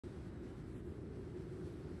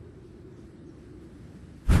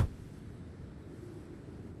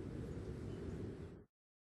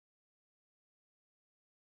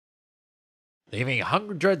leaving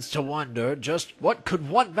hundreds to wonder just what could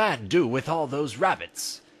one man do with all those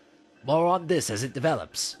rabbits. More on this as it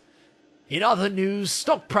develops. In other news,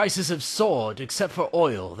 stock prices have soared, except for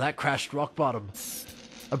oil, that crashed rock bottom.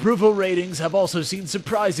 Approval ratings have also seen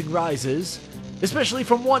surprising rises, especially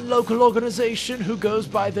from one local organization who goes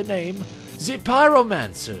by the name the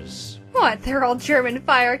Pyromancers. What, they're all German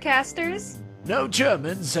firecasters? No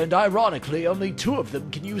Germans, and ironically, only 2 of them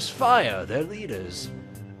can use fire, their leaders.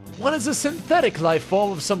 One is a synthetic life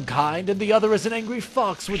form of some kind, and the other is an angry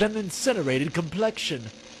fox with an incinerated complexion.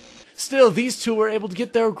 Still, these 2 were able to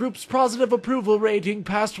get their group's positive approval rating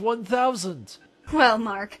past 1,000. Well,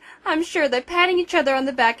 Mark, I'm sure they're patting each other on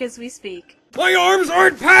the back as we speak. My arms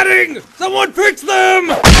aren't patting! Someone fix them!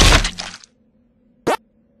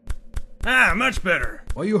 Ah, much better.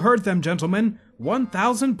 Well, you heard them, gentlemen.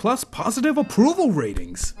 1,000 plus positive approval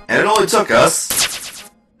ratings. And it only took us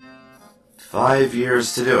 5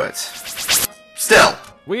 years to do it. Still,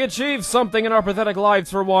 We achieved something in our pathetic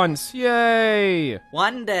lives for once. Yay!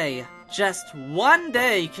 One day, just one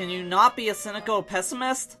day, can you not be a cynical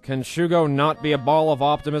pessimist? Can Shugo not be a ball of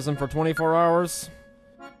optimism for 24 hours?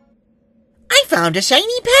 I found a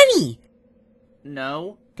shiny penny!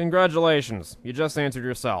 No. Congratulations, you just answered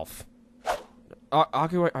yourself.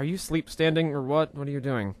 Aku, are you sleep standing or what? What are you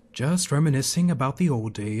doing? Just reminiscing about the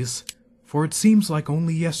old days. For it seems like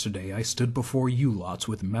only yesterday I stood before you lots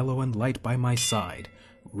with Mellow and Light by my side,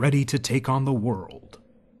 ready to take on the world.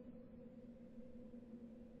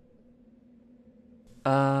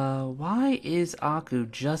 Why is Aku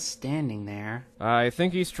just standing there? I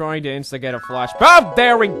think he's trying to instigate a flash. Oh,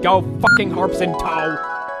 there we go! Fucking harps in tow!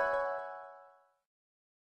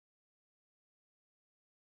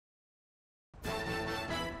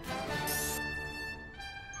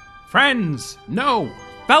 Friends, no!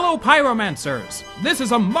 Fellow Pyromancers, this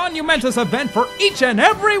is a monumentous event for each and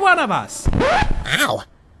every one of us! Ow!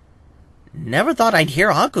 Never thought I'd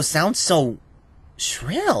hear Aku sound so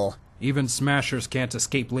shrill. Even smashers can't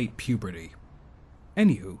escape late puberty.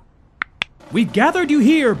 Anywho, we gathered you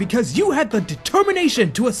here because you had the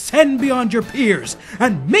determination to ascend beyond your peers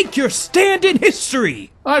and make your stand in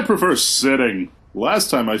history! I prefer sitting. Last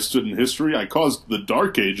time I stood in history, I caused the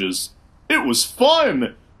Dark Ages. It was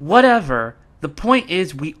fun! Whatever. The point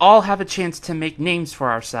is, we all have a chance to make names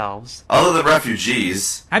for ourselves. other than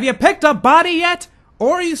refugees, Have you picked a body yet?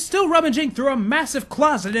 Or are you still rummaging through a massive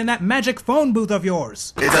closet in that magic phone booth of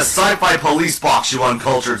yours? it's a sci-fi police box, you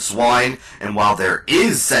uncultured swine, and while there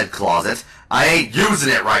is said closet, I ain't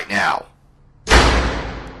using it right now.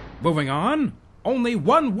 Moving on, only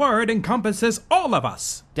one word encompasses all of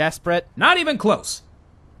us. Desperate. Not even close.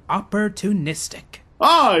 Opportunistic.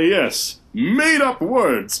 Ah, yes. Made-up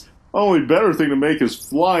words. Only better thing to make is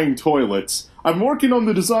flying toilets. I'm working on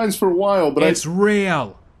the designs for a while, but It's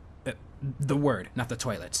real. The word, not the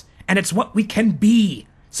toilets. And it's what we can be.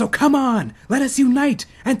 So come on, let us unite,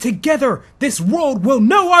 and together this world will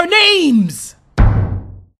know our names!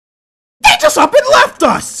 They just up and left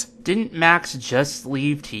us! Didn't Max just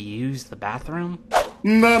leave to use the bathroom?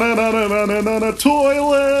 Na-na-na-na-na-na-na,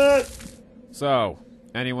 toilet! So,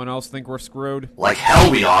 anyone else think we're screwed? Like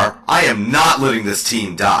hell we are. I am not letting this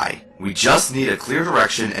team die. We just need a clear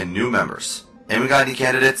direction and new members. Anyone got any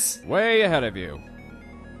candidates? Way ahead of you.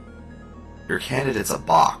 Your candidate's a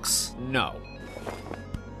box. No.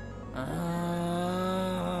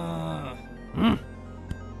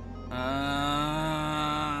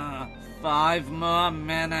 5 more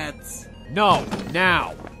minutes. No,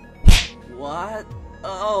 now! What?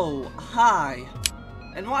 Oh, hi.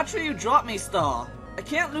 And watch where you drop me, Star. I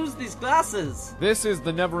can't lose these glasses. This is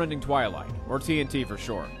the Never-Ending Twilight, or TNT for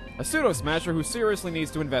short. A pseudo-smasher who seriously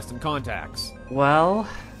needs to invest in contacts. Well,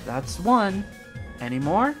 that's one. Any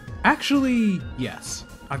more? Actually, yes.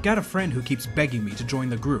 I've got a friend who keeps begging me to join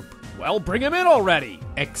the group. Well, bring him in already!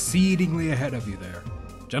 Exceedingly ahead of you there.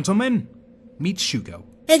 Gentlemen, meet Shugo.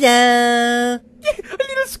 Hello! I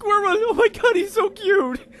need a squirrel! Oh my god, he's so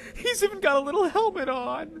cute! He's even got a little helmet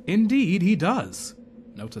on! Indeed, he does.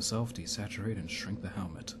 Note to self, desaturate and shrink the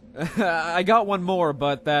helmet. I got one more,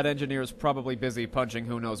 but that engineer's probably busy punching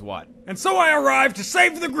who knows what. And so I arrived to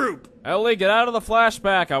save the group! Ellie, get out of the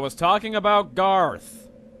flashback. I was talking about Garth.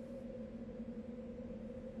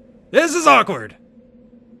 This is awkward!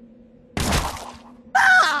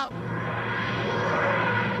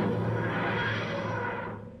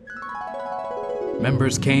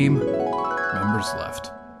 Members came, members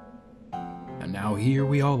left. And now here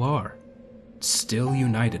we all are. Still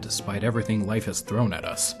united despite everything life has thrown at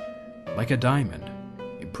us. Like a diamond,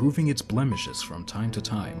 improving its blemishes from time to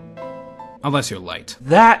time. Unless you're light.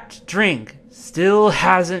 That drink still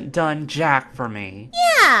hasn't done jack for me.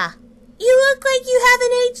 Yeah! You look like you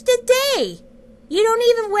haven't aged a day. You don't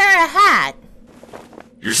even wear a hat.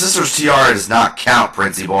 Your sister's tiara does not count,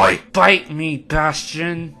 Princey boy. Bite me,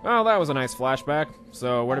 Bastion. Oh, that was a nice flashback.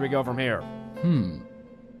 So, where do we go from here?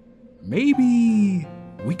 Maybe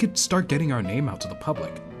we could start getting our name out to the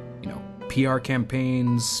public. You know, PR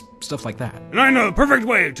campaigns, stuff like that. And I know the perfect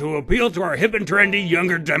way to appeal to our hip and trendy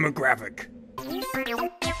younger demographic.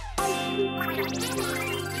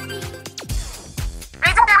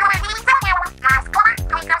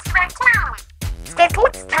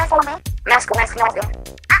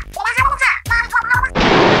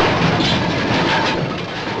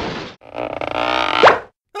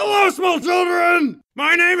 Hello, small children!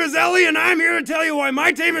 My name is Ellie, and I'm here to tell you why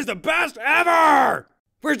my team is the best ever!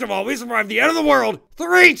 First of all, we survived the end of the world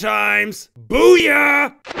 3 times!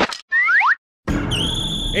 Booyah!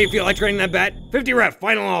 Hey, feel like trading that bet? 50 rep,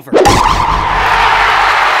 final offer.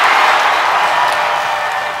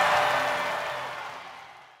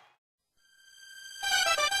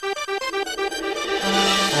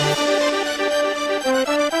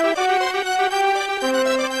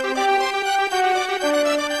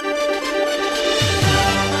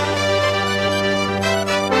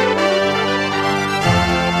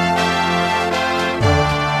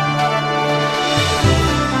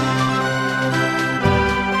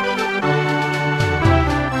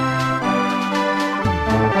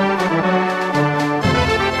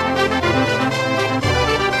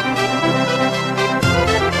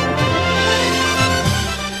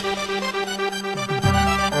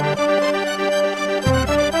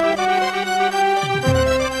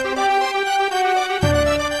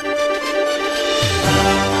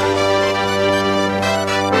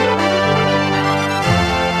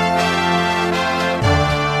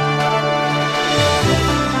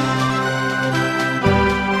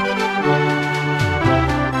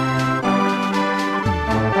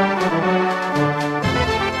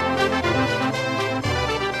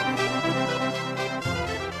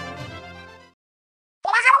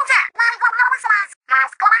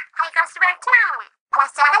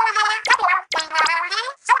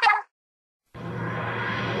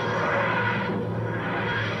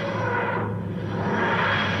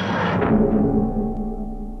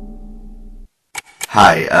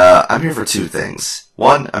 Hi, I'm here for 2 things.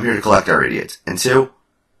 1, I'm here to collect our idiot. And 2,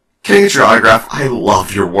 can I get your autograph? I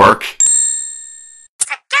love your work.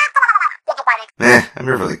 I'm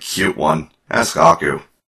here for the cute one. Ask Aku.